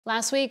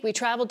Last week, we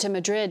traveled to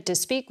Madrid to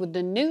speak with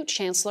the new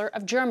Chancellor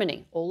of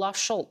Germany, Olaf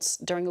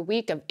Scholz, during a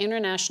week of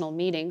international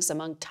meetings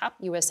among top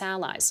U.S.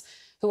 allies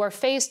who are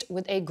faced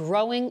with a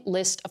growing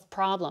list of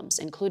problems,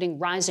 including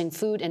rising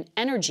food and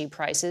energy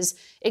prices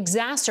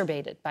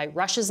exacerbated by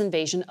Russia's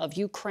invasion of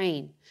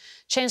Ukraine.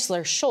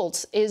 Chancellor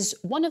Scholz is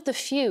one of the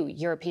few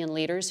European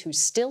leaders who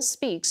still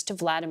speaks to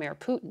Vladimir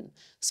Putin.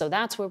 So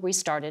that's where we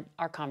started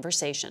our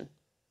conversation.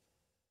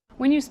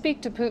 When you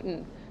speak to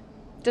Putin,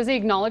 does he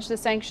acknowledge the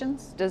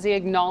sanctions? Does he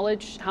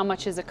acknowledge how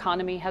much his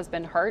economy has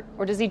been hurt?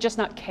 Or does he just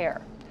not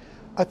care?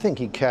 I think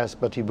he cares,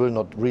 but he will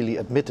not really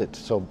admit it.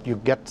 So you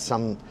get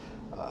some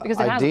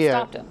because it hasn't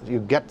stopped him. You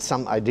get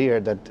some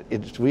idea that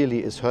it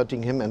really is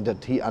hurting him and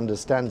that he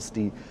understands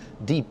the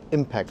deep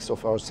impacts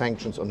of our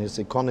sanctions on his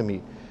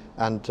economy.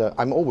 And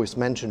I'm always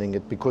mentioning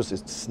it because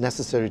it's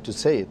necessary to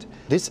say it.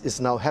 This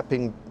is now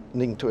happening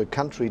to a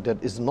country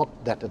that is not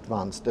that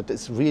advanced, that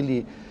is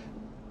really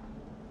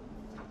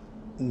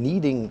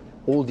needing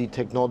all the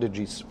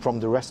technologies from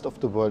the rest of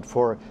the world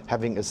for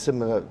having a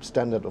similar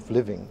standard of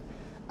living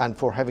and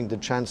for having the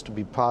chance to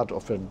be part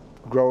of a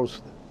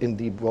growth in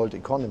the world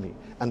economy.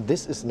 And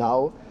this is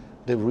now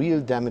the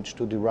real damage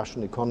to the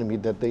Russian economy,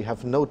 that they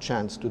have no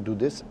chance to do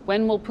this.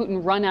 When will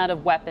Putin run out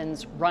of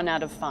weapons, run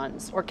out of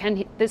funds, or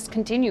can this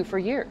continue for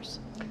years?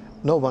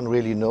 No one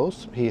really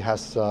knows. He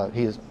is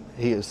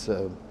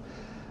the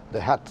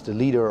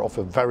leader of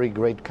a very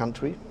great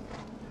country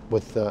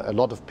with a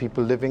lot of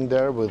people living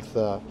there, with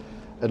a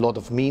lot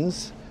of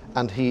means,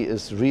 and he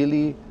is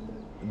really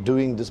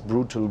doing this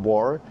brutal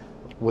war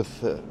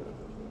with,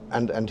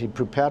 and he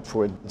prepared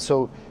for it.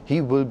 So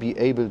he will be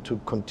able to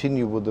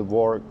continue with the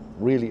war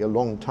really a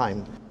long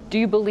time. Do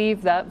you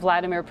believe that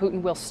Vladimir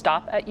Putin will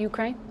stop at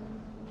Ukraine?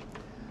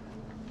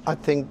 I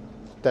think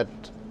that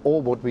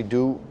all what we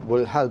do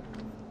will help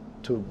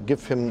to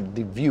give him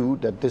the view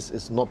that this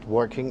is not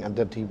working and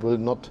that he will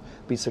not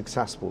be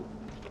successful.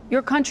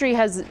 Your country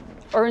has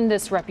earned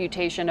this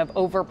reputation of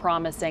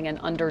over-promising and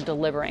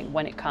under-delivering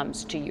when it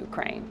comes to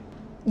Ukraine.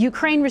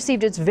 Ukraine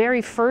received its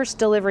very first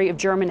delivery of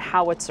German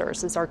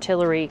howitzers as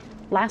artillery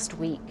last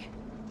week.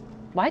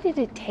 Why did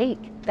it take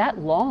that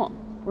long?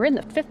 We're in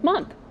the 5th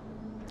month.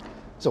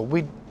 So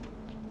we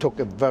took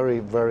a very,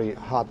 very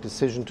hard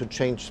decision to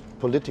change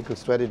political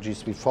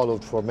strategies we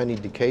followed for many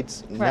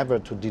decades, right, never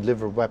to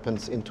deliver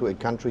weapons into a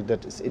country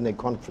that is in a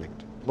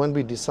conflict. When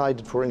we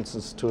decided, for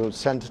instance, to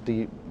send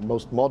the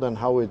most modern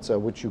howitzer,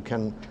 which you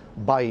can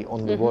buy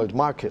on the world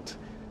market,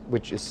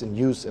 which is in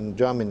use in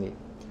Germany,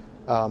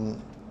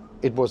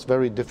 it was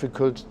very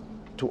difficult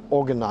to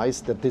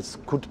organize that this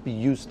could be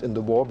used in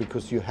the war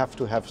because you have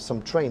to have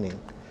some training.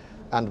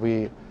 And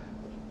we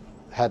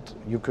had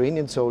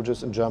Ukrainian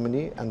soldiers in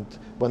Germany, and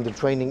when the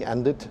training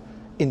ended,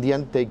 in the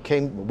end they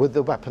came with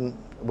the weapon,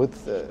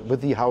 with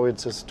the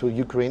howitzers to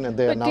Ukraine, and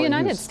they are now in use. But the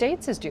United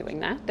States is doing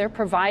that. They're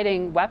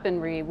providing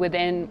weaponry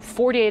within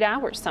 48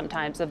 hours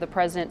sometimes of the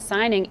president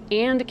signing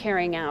and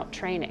carrying out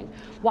training.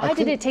 Why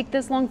did it take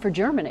this long for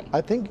Germany?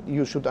 I think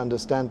you should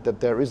understand that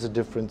there is a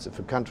difference if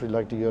a country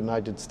like the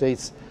United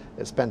States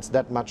spends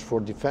that much for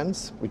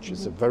defense, which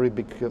is a very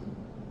big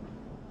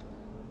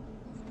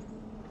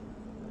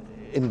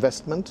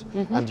investment,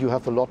 and you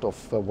have a lot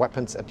of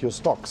weapons at your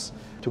stocks.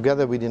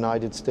 Together with the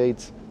United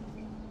States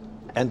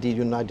and the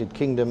United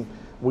Kingdom,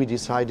 we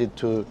decided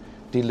to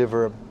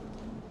deliver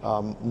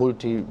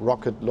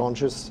multi-rocket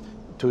launches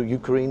to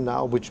Ukraine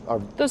now, which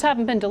are... Those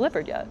haven't been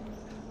delivered yet.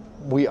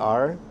 We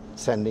are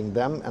sending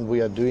them, and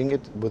we are doing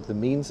it with the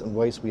means and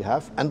ways we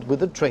have, and with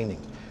the training.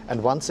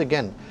 And once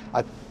again,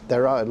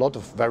 there are a lot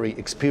of very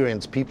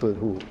experienced people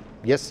who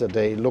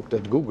yesterday looked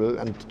at Google,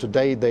 and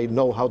today they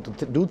know how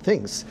to do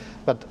things.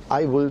 But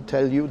I will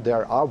tell you,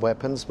 there are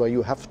weapons where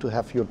you have to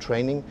have your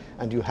training,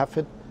 and you have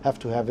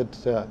to have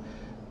it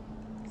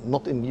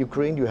not in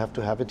Ukraine, you have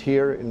to have it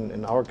here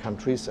in our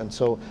countries. And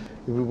so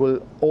we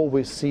will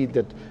always see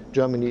that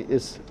Germany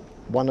is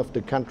one of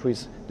the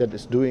countries that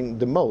is doing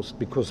the most,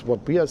 because what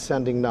we are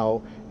sending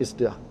now is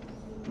the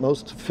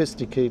most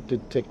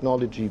sophisticated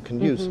technology you can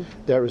use.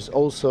 There is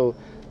also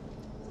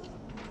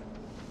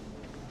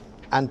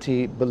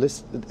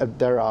anti-ballistic,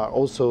 there are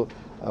also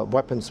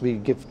weapons we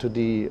give to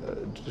the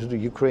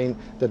Ukraine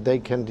that they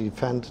can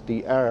defend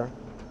the air.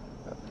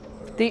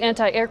 The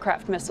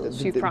anti-aircraft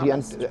missiles you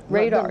promised,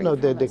 radar. No,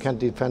 they can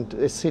defend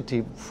a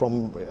city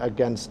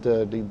against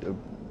the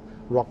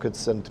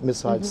rockets and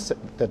missiles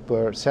that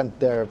were sent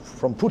there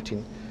from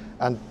Putin.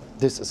 And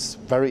this is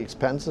very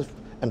expensive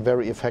and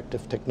very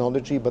effective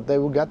technology, but they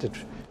will get it.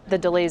 The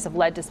delays have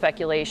led to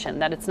speculation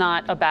that it's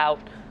not about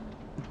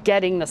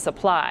getting the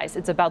supplies,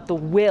 it's about the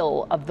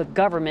will of the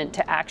government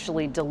to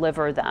actually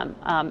deliver them.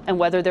 And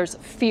whether there's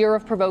fear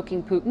of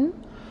provoking Putin,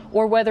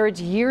 or whether it's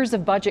years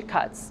of budget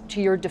cuts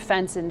to your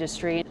defense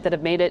industry that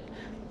have made it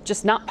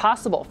just not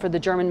possible for the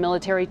German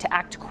military to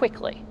act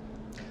quickly.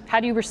 How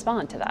do you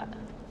respond to that?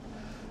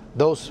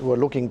 Those who are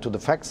looking to the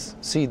facts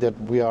see that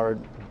we are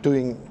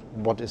doing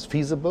what is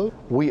feasible.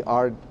 We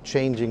are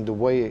changing the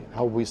way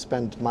how we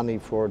spend money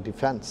for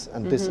defense,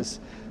 and this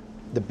is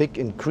the big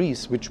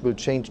increase which will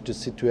change the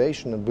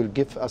situation and will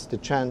give us the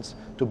chance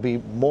to be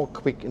more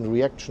quick in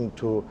reaction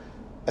to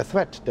a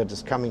threat that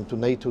is coming to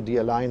NATO, the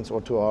alliance,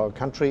 or to our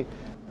country.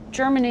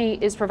 Germany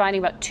is providing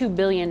about $2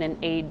 billion in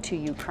aid to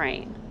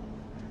Ukraine.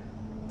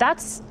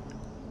 That's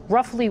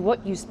roughly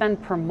what you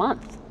spend per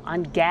month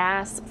on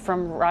gas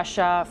from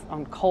Russia,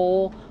 on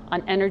coal,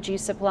 on energy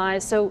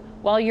supplies. So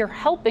while you're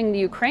helping the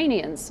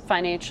Ukrainians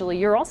financially,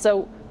 you're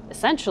also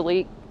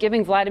essentially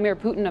giving Vladimir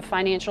Putin a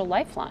financial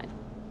lifeline.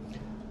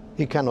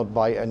 He cannot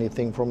buy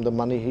anything from the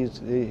money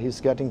he's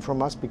getting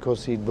from us,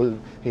 because he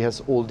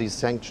has all these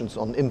sanctions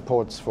on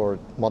imports for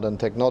modern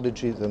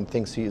technologies and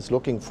things he is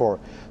looking for.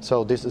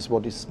 So this is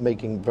what is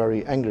making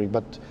very angry.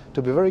 But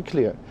to be very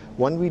clear,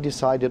 when we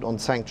decided on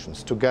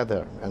sanctions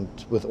together and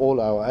with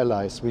all our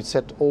allies, we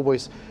said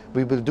always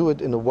we will do it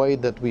in a way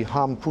that we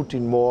harm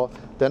Putin more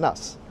than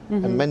us.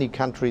 Mm-hmm. And many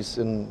countries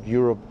in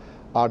Europe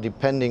are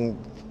depending,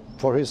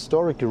 for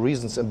historical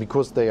reasons and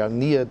because they are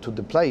near to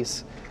the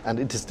place, and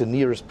it is the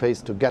nearest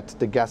place to get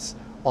the gas,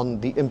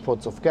 on the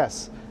imports of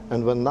gas.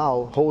 And when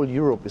now whole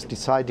Europe is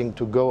deciding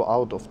to go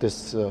out of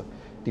this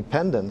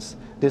dependence,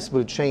 this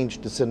will change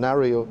the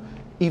scenario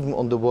even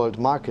on the world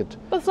market.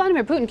 But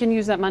Vladimir Putin can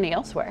use that money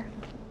elsewhere,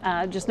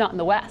 just not in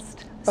the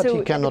West. But so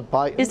he cannot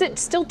buy. Is it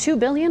still $2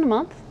 billion a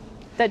month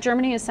that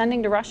Germany is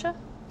sending to Russia?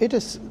 It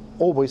is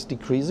always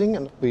decreasing,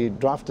 and we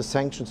draft the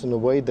sanctions in a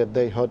way that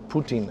they hurt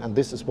Putin, and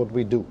this is what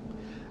we do.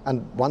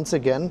 And once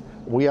again,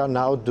 we are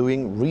now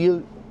doing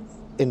real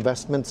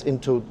investments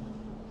into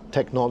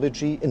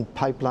technology, in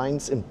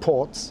pipelines, in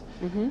ports.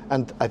 Mm-hmm.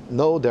 And I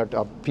know there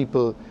are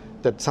people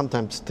that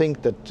sometimes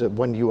think that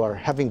when you are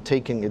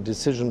taken a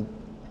decision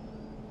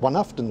one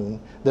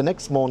afternoon, the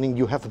next morning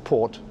you have a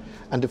port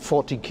and a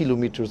 40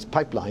 kilometers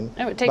pipeline.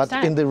 Oh, it takes but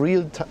time. In the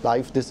real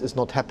life, this is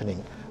not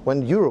happening.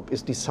 When Europe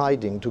is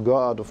deciding to go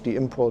out of the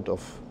import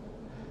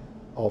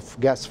of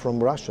gas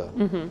from Russia,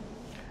 mm-hmm.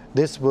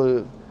 this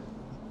will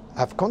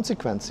have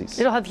consequences.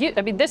 It'll have huge.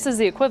 I mean, this is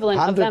the equivalent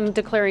of them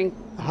declaring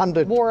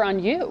war on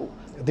you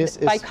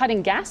by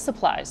cutting gas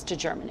supplies to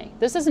Germany.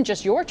 This isn't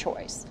just your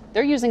choice.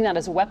 They're using that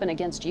as a weapon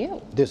against you.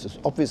 This is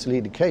obviously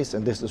the case,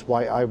 and this is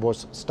why I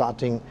was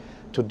starting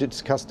to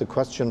discuss the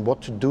question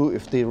what to do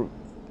if the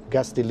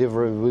gas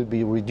delivery will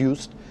be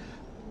reduced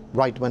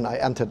right when I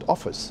entered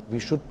office. We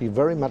should be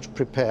very much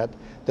prepared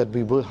that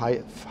we will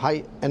have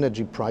high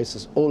energy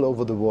prices all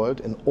over the world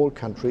in all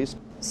countries.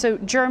 So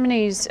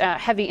Germany's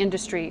Heavy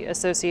Industry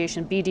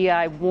Association,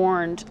 BDI,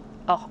 warned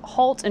a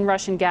halt in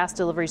Russian gas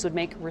deliveries would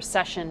make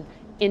recession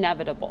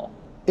inevitable.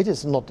 It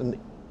is not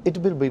it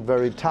will be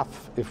very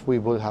tough if we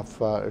will have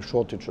a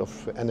shortage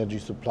of energy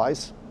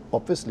supplies.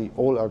 Obviously,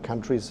 all our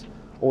countries,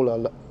 all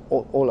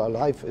our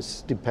life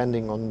is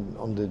depending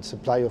on the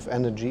supply of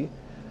energy.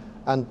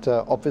 And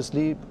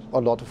obviously,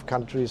 a lot of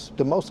countries,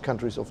 most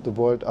countries of the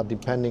world are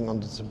depending on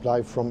the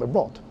supply from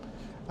abroad.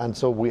 And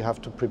so we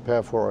have to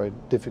prepare for a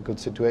difficult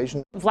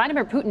situation.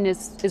 Vladimir Putin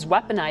is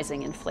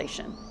weaponizing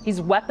inflation. He's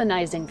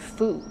weaponizing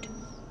food.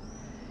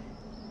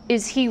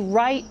 Is he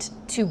right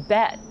to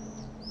bet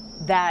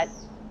that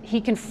he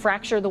can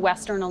fracture the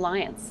Western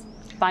alliance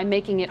by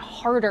making it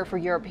harder for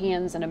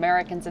Europeans and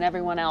Americans and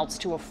everyone else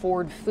to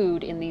afford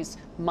food in these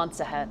months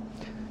ahead?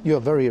 You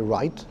are very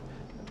right.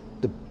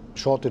 The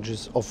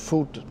shortages of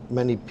food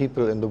many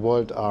people in the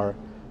world are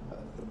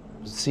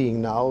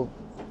seeing now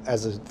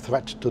as a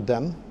threat to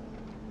them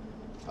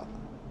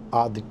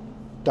are the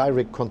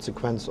direct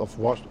consequence of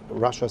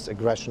Russia's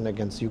aggression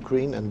against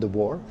Ukraine and the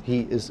war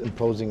he is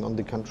imposing on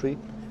the country.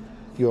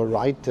 You are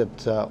right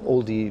that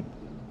all the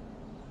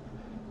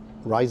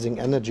rising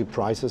energy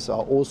prices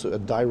are also a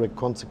direct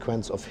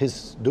consequence of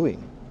his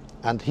doing.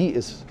 And he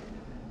is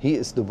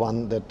the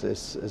one that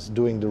is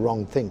doing the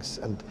wrong things.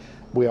 And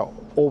we are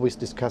always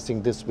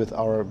discussing this with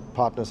our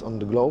partners on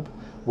the globe.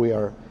 We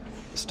are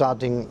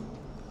starting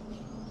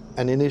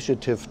an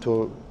initiative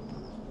to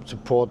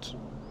support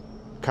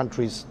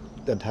countries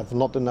that have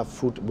not enough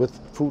food with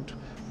food.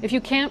 If you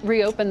can't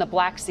reopen the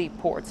Black Sea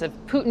ports, if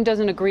Putin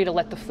doesn't agree to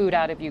let the food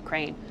out of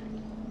Ukraine,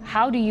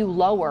 how do you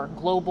lower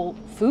global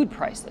food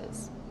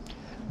prices?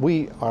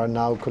 We are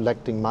now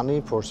collecting money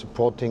for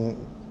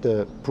supporting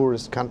the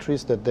poorest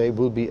countries, that they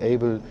will be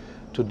able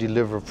to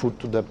deliver food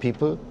to their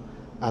people.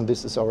 And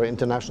this is our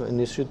international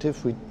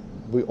initiative.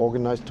 We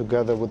organize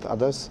together with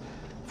others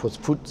for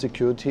food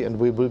security, and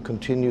we will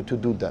continue to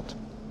do that.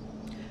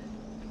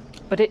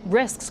 But it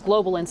risks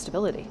global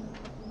instability.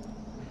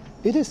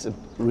 It is a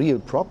real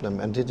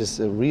problem, and it is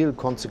a real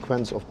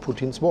consequence of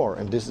Putin's war,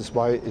 and this is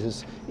why it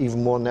is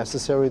even more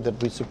necessary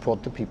that we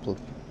support the people.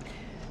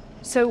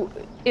 So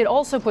it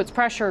also puts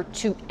pressure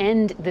to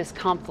end this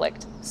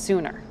conflict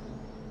sooner.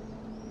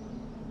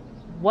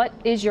 What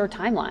is your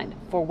timeline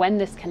for when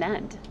this can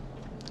end?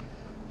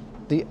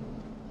 The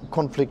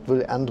conflict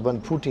will end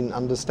when Putin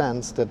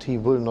understands that he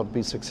will not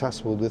be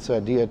successful with the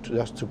idea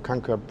just to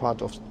conquer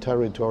part of the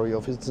territory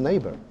of his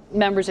neighbor.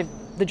 Members of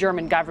the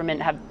German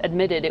government have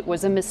admitted it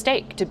was a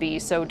mistake to be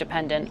so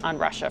dependent on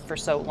Russia for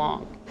so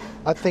long.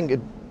 I think it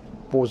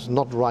was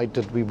not right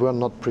that we were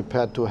not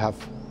prepared to have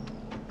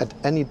at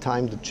any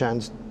time the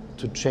chance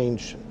to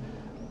change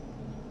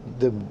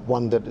the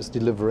one that is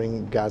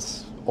delivering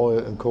gas, oil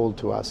and coal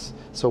to us.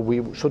 So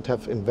we should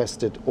have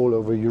invested all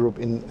over Europe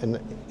in an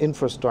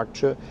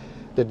infrastructure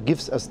that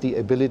gives us the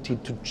ability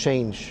to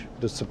change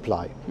the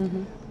supply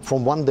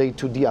from one day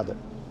to the other.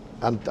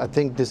 And I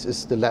think this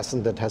is the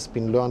lesson that has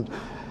been learned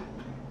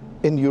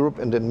in Europe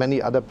and in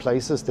many other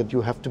places, that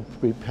you have to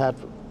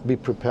be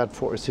prepared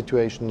for a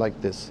situation like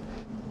this.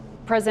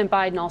 President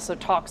Biden also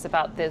talks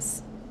about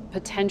this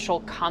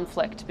potential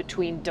conflict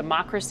between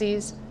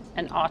democracies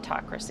and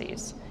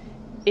autocracies.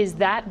 Is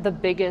that the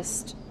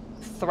biggest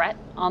threat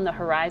on the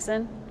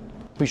horizon?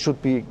 We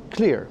should be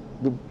clear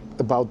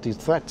about the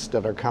threats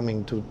that are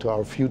coming to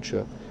our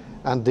future.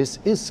 And this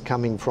is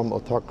coming from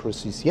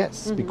autocracies,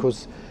 yes,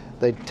 because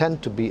they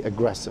tend to be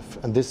aggressive.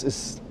 And this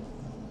is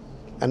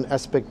an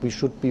aspect we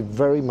should be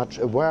very much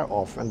aware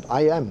of, and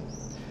I am.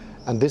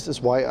 And this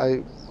is why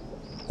I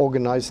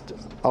organized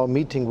our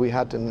meeting we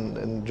had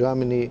in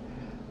Germany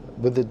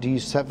with the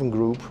G7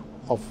 group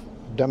of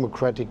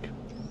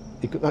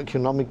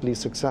economically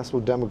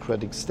successful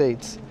democratic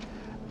states,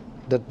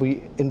 that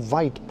we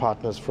invite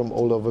partners from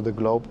all over the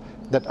globe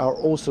that are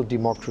also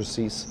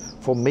democracies,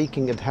 for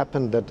making it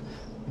happen that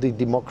the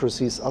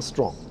democracies are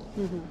strong.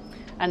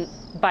 And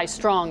by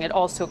strong, it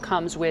also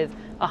comes with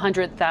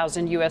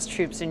 100,000 US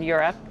troops in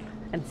Europe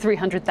and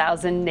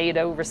 300,000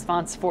 NATO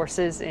response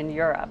forces in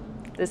Europe.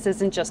 This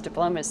isn't just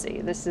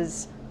diplomacy, this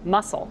is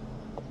muscle.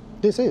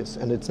 This is,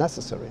 and it's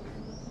necessary.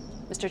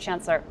 Mr.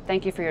 Chancellor,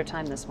 thank you for your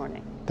time this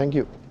morning. Thank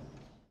you.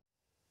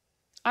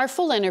 Our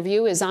full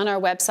interview is on our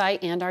website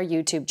and our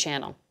YouTube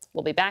channel.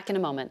 We'll be back in a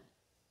moment.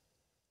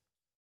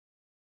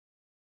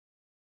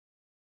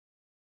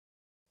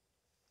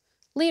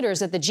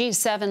 Leaders at the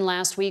G7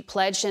 last week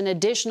pledged an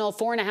additional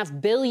 $4.5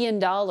 billion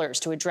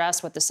to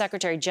address what the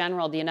Secretary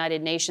General of the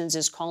United Nations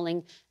is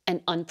calling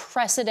an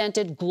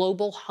unprecedented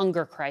global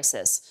hunger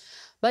crisis.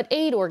 But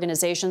aid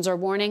organizations are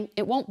warning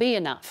it won't be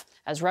enough,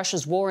 as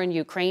Russia's war in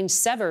Ukraine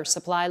severs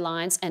supply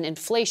lines and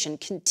inflation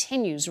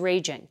continues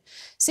raging.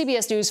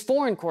 CBS News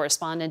foreign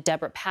correspondent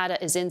Margaret Brennan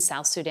is in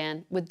South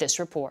Sudan with this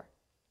report.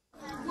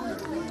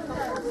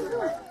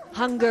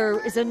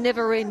 Hunger is a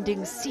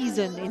never-ending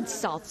season in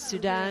South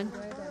Sudan.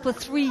 For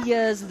 3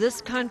 years,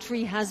 this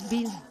country has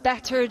been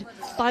battered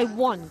by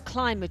one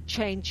climate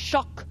change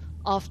shock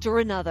after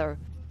another.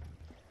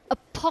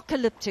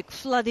 Apocalyptic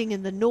flooding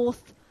in the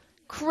north,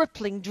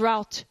 crippling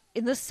drought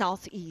in the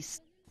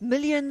southeast.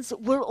 Millions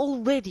were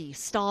already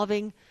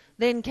starving.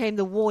 Then came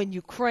the war in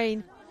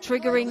Ukraine,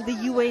 triggering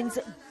the UN's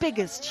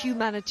biggest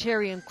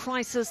humanitarian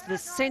crisis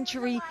this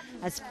century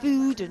as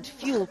food and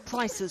fuel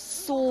prices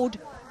soared,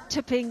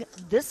 tipping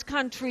this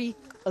country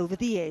over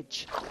the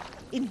edge.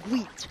 In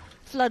wheat,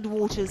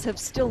 floodwaters have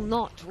still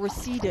not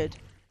receded.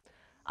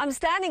 I'm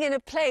standing in a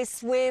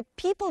place where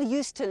people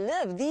used to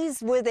live.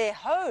 These were their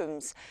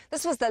homes.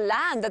 This was the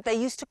land that they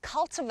used to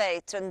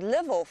cultivate and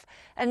live off.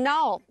 And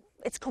now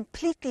it's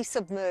completely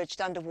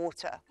submerged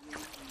underwater.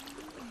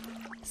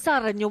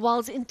 Sarah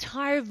Nyawal's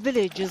entire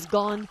village is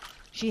gone.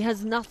 She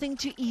has nothing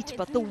to eat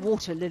but the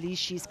water lilies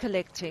she's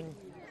collecting.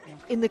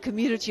 In the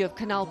community of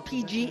Canal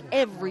PG,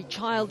 every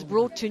child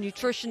brought to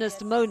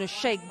nutritionist Mona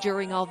Sheikh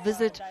during our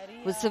visit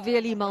was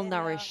severely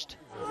malnourished.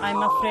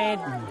 I'm afraid,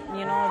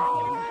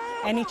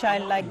 any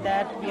child like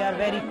that, we are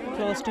very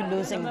close to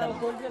losing them.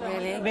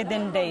 Really?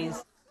 Within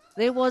days.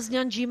 There was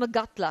Nyanjima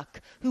Gatlak,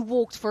 who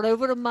walked for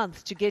over a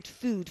month to get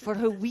food for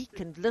her weak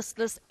and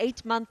listless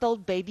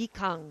 8-month-old baby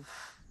Kang.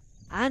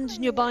 And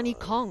Nyobani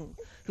Kong,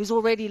 who's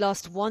already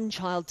lost one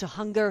child to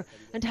hunger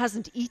and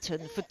hasn't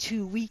eaten for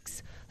 2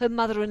 weeks. Her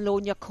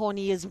mother-in-law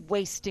Nyakoni is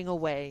wasting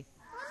away.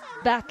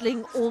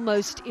 Battling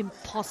almost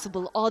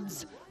impossible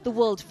odds, the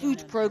World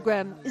Food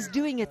Programme is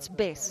doing its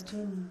best.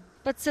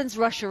 But since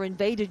Russia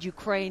invaded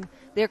Ukraine,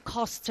 their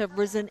costs have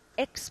risen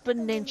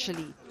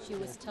exponentially.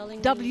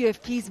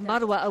 WFP's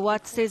Marwa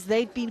Awad says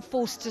they've been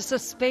forced to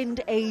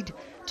suspend aid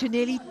to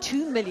nearly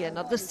 2 million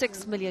of the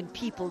 6 million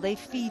people they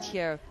feed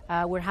here.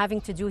 We're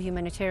having to do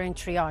humanitarian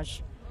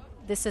triage.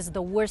 This is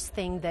the worst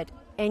thing that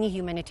any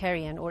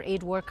humanitarian or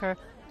aid worker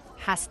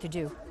has to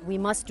do. We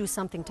must do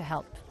something to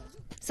help.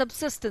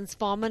 Subsistence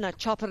farmer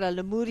Nachapara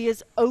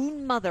Lemuria's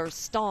own mother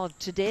starved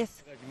to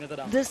death.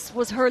 This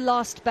was her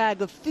last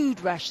bag of food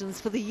rations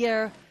for the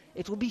year.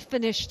 It will be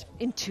finished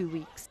in 2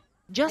 weeks.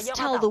 Just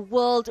tell the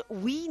world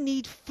we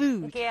need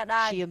food,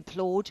 she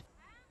implored.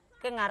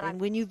 And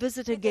when you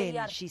visit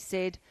again, she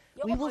said,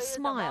 we will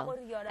smile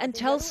and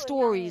tell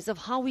stories of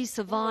how we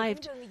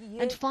survived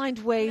and find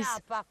ways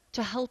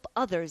to help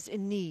others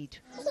in need.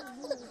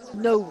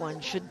 No one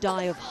should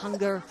die of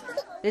hunger.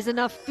 There's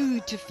enough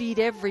food to feed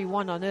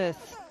everyone on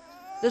earth.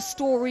 The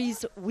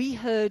stories we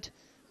heard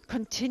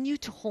continue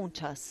to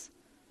haunt us.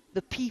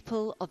 The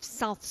people of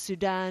South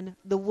Sudan,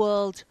 the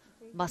world,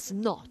 must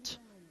not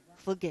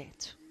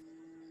forget.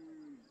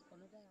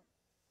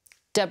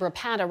 Deborah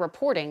Patta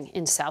reporting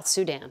in South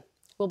Sudan.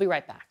 We'll be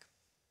right back.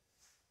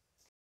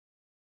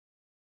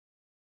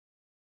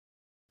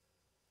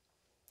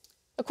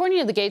 According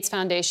to the Gates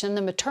Foundation,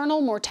 the maternal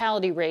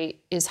mortality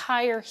rate is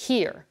higher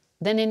here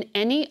than in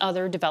any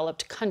other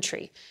developed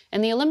country.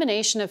 And the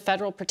elimination of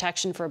federal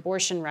protection for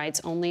abortion rights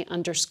only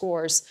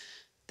underscores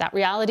that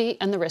reality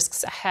and the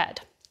risks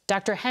ahead.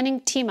 Dr.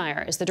 Henning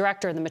Tiemeier is the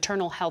director of the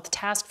Maternal Health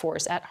Task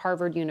Force at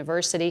Harvard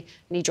University,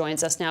 and he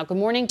joins us now. Good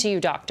morning to you,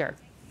 Doctor.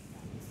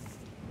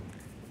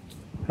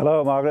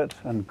 Hello, Margaret,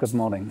 and good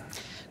morning.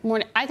 Good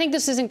morning. I think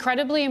this is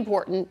incredibly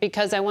important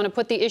because I want to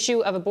put the issue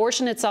of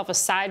abortion itself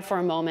aside for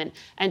a moment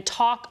and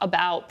talk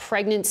about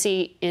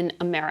pregnancy in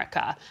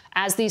America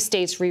as these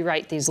states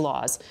rewrite these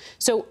laws.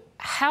 So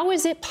how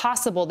is it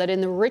possible that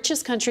in the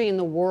richest country in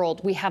the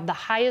world, we have the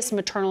highest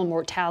maternal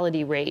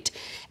mortality rate?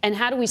 And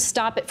how do we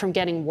stop it from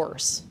getting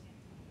worse?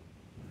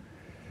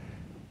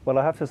 Well,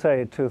 I have to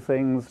say two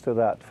things to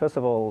that. First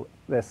of all,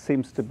 there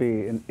seems to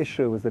be an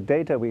issue with the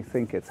data. We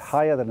think it's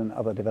higher than in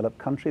other developed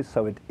countries,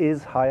 so it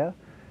is higher.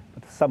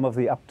 But some of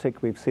the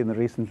uptick we've seen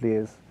recently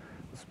is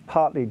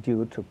partly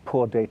due to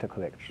poor data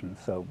collection.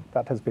 So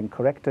that has been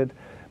corrected,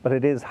 but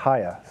it is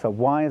higher. So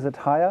why is it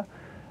higher?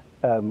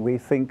 We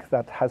think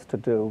that has to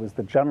do with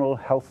the general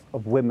health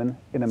of women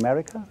in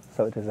America.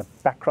 So it is a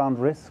background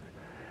risk,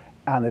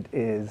 and it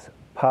is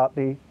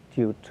partly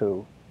due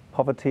to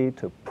poverty,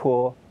 to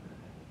poor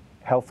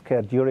health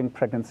care during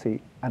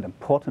pregnancy, and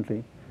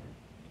importantly,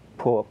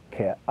 poor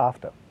care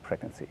after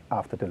pregnancy,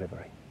 after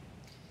delivery.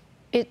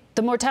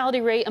 The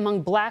mortality rate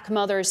among black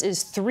mothers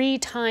is 3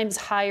 times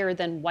higher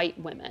than white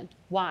women.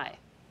 Why?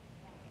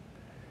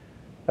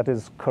 That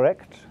is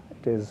correct.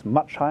 It is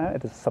much higher.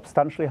 It is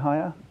substantially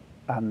higher.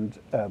 And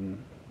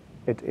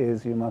it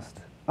is, you must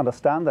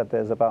understand that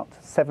there's about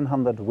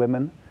 700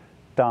 women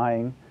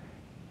dying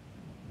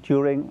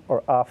during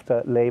or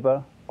after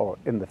labor or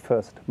in the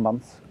first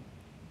months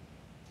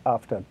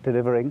after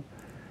delivering,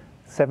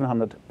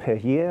 700 per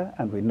year.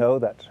 And we know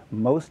that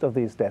most of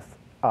these deaths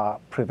are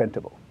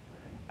preventable.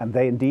 And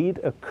they indeed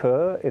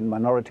occur in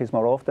minorities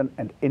more often,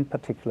 and in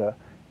particular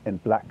in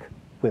black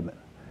women.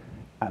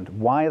 And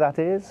why that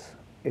is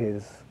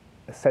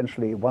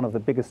essentially one of the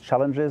biggest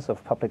challenges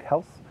of public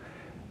health.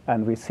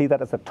 And we see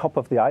that as the top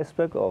of the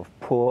iceberg of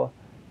poor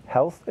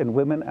health in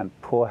women and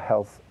poor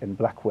health in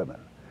black women.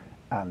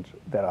 And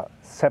there are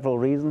several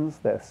reasons.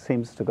 There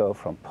seems to go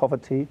from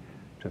poverty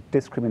to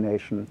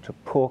discrimination to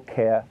poor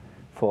care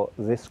for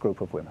this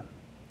group of women.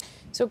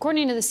 So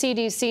according to the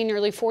CDC,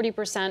 nearly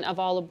 40% of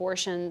all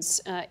abortions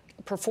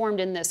performed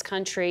in this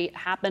country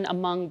happen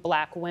among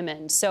black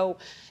women. So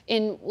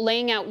in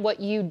laying out what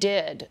you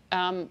did,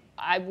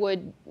 I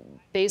would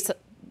base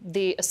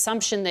the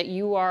assumption that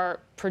you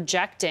are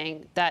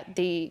projecting that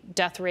the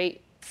death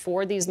rate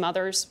for these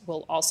mothers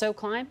will also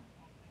climb?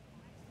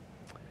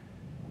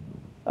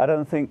 I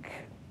don't think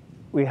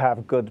we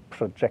have good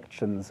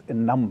projections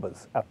in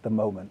numbers at the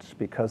moment,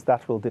 because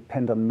that will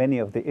depend on many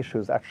of the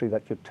issues actually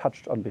that you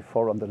touched on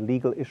before, on the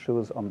legal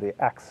issues, on the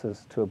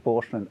access to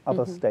abortion in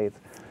other states.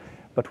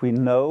 But we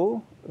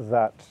know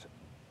that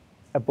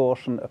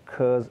abortion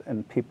occurs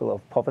in people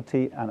of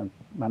poverty and in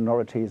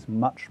minorities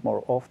much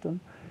more often.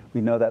 We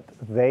know that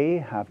they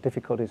have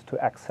difficulties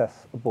to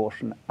access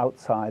abortion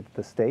outside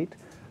the state,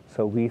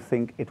 so we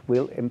think it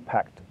will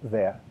impact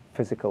their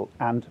physical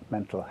and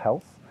mental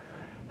health.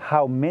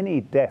 How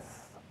many deaths?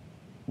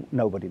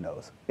 Nobody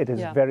knows. It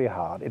is very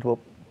hard.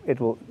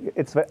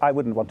 I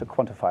wouldn't want to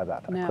quantify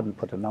that. No. I couldn't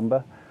put a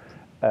number.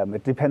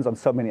 It depends on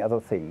so many other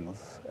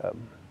things.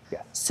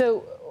 Yes.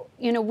 So,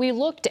 we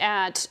looked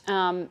at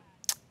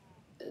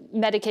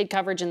Medicaid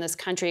coverage in this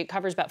country. It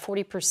covers about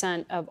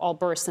 40% of all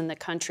births in the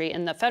country.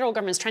 And the federal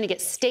government is trying to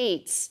get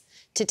states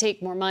to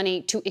take more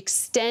money to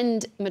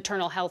extend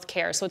maternal health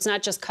care. So it's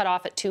not just cut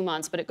off at 2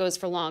 months, but it goes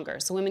for longer.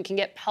 So women can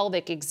get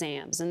pelvic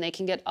exams and they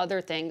can get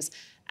other things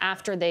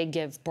after they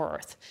give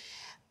birth.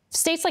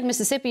 States like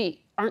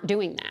Mississippi aren't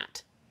doing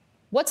that.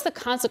 What's the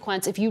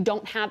consequence if you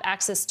don't have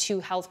access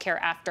to health care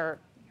after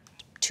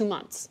 2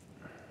 months?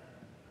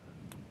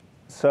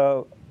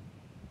 So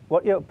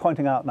what you're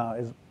pointing out now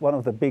is one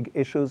of the big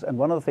issues and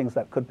one of the things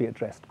that could be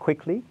addressed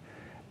quickly.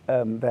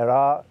 There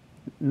are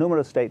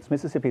numerous states,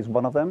 Mississippi is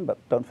one of them, but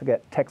don't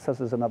forget Texas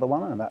is another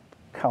one, and that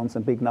counts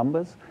in big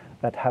numbers,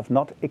 that have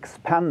not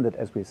expanded,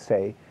 as we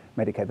say,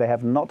 Medicaid. They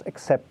have not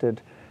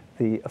accepted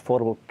the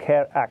Affordable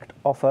Care Act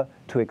offer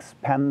to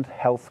expand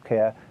health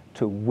care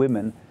to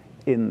women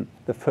in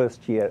the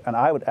first year. And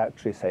I would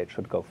actually say it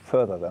should go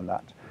further than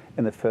that,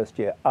 in the first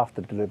year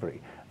after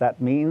delivery. That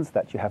means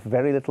that you have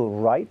very little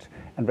right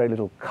and very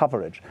little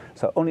coverage.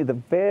 So only the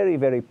very,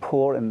 very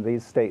poor in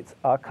these states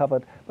are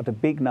covered, but a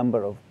big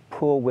number of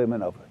poor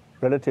women, of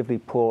relatively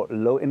poor,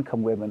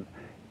 low-income women,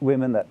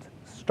 women that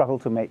struggle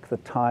to make the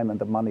time and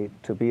the money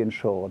to be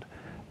insured,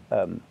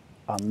 are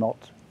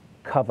not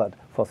covered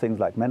for things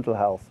like mental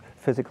health,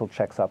 physical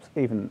checkups,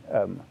 even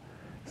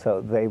so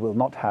they will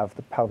not have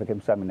the pelvic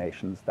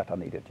examinations that are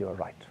needed. You're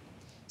right.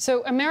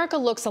 So America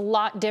looks a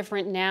lot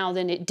different now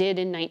than it did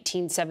in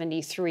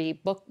 1973.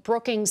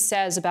 Brookings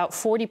says about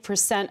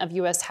 40% of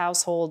U.S.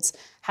 households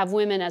have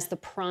women as the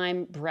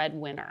prime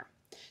breadwinner.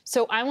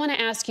 So I want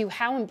to ask you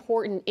how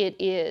important it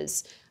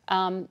is,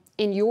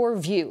 in your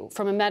view,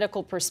 from a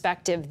medical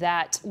perspective,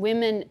 that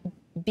women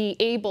be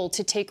able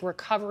to take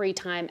recovery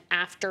time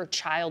after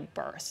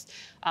childbirth?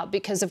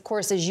 Because, of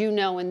course, as you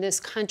know, in this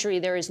country,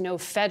 there is no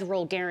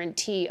federal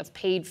guarantee of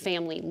paid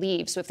family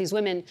leave. So if these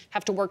women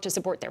have to work to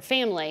support their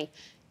family,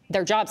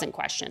 their job's in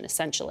question,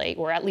 essentially,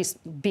 or at least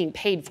being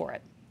paid for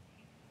it.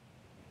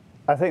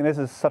 I think this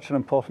is such an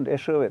important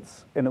issue.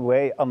 It's, in a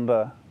way,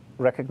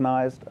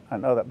 under-recognized. I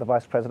know that the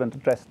Vice President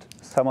addressed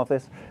some of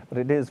this, but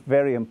it is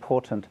very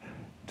important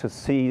to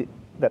see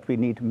that we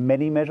need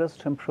many measures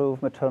to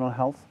improve maternal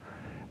health.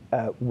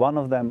 One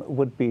of them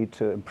would be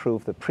to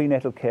improve the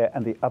prenatal care,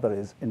 and the other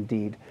is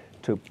indeed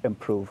to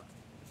improve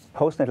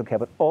postnatal care,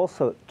 but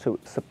also to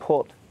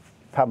support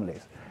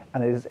families.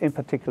 And it is in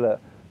particular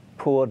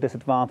poor,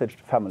 disadvantaged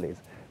families,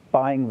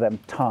 buying them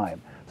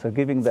time. So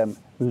giving them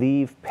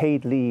leave,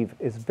 paid leave,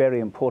 is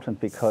very important,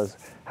 because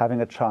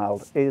having a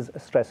child is a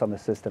stress on the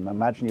system.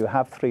 Imagine you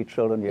have 3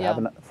 children, you have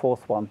a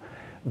 4th one,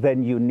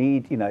 then you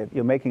need,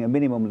 you're making a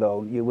minimum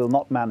loan, you will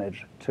not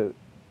manage to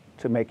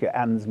make your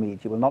ends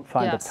meet. You will not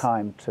find the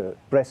time to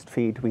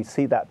breastfeed. We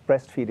see that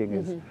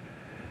breastfeeding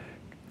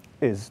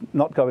is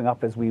not going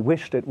up as we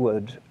wished it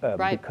would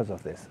because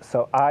of this.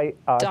 So I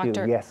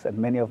argue, yes, and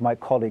many of my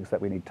colleagues,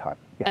 that we need time.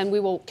 Yes. And we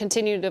will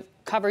continue to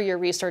cover your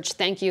research.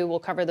 Thank you. We'll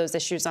cover those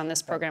issues on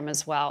this program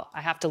as well.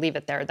 I have to leave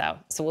it there, though,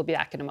 so we'll be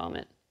back in a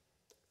moment.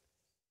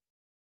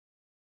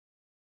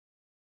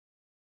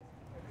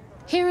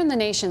 Here in the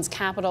nation's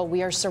capital,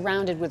 we are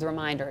surrounded with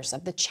reminders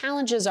of the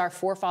challenges our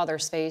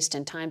forefathers faced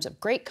in times of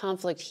great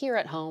conflict here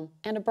at home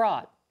and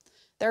abroad.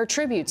 There are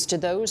tributes to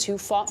those who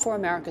fought for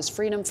America's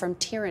freedom from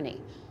tyranny,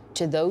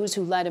 to those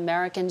who led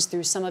Americans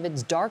through some of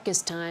its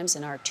darkest times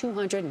in our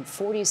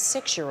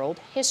 246-year-old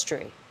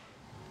history.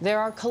 There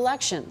are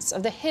collections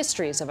of the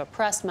histories of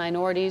oppressed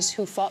minorities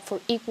who fought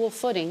for equal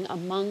footing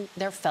among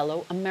their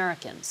fellow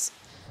Americans,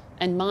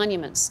 and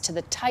monuments to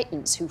the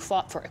titans who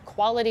fought for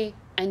equality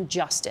and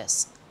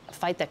justice, a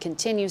fight that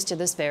continues to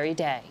this very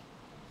day.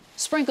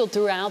 Sprinkled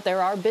throughout,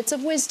 there are bits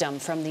of wisdom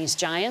from these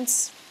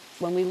giants.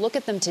 When we look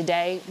at them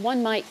today,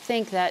 one might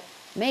think that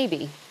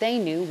maybe they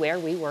knew where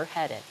we were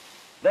headed.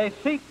 They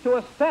seek to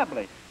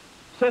establish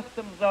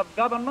systems of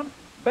government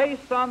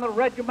based on the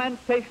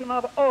regimentation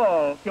of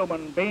all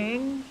human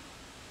beings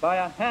by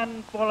a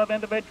handful of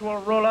individual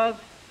rulers.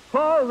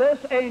 Call this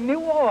a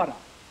new order.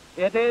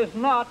 It is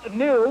not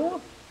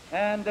new,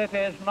 and it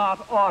is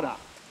not order.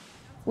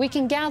 We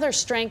can gather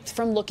strength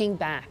from looking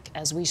back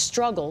as we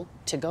struggle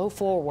to go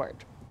forward.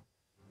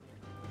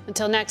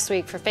 Until next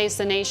week, for Face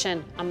the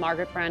Nation, I'm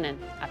Margaret Brennan.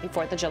 Happy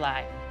 4th of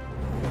July.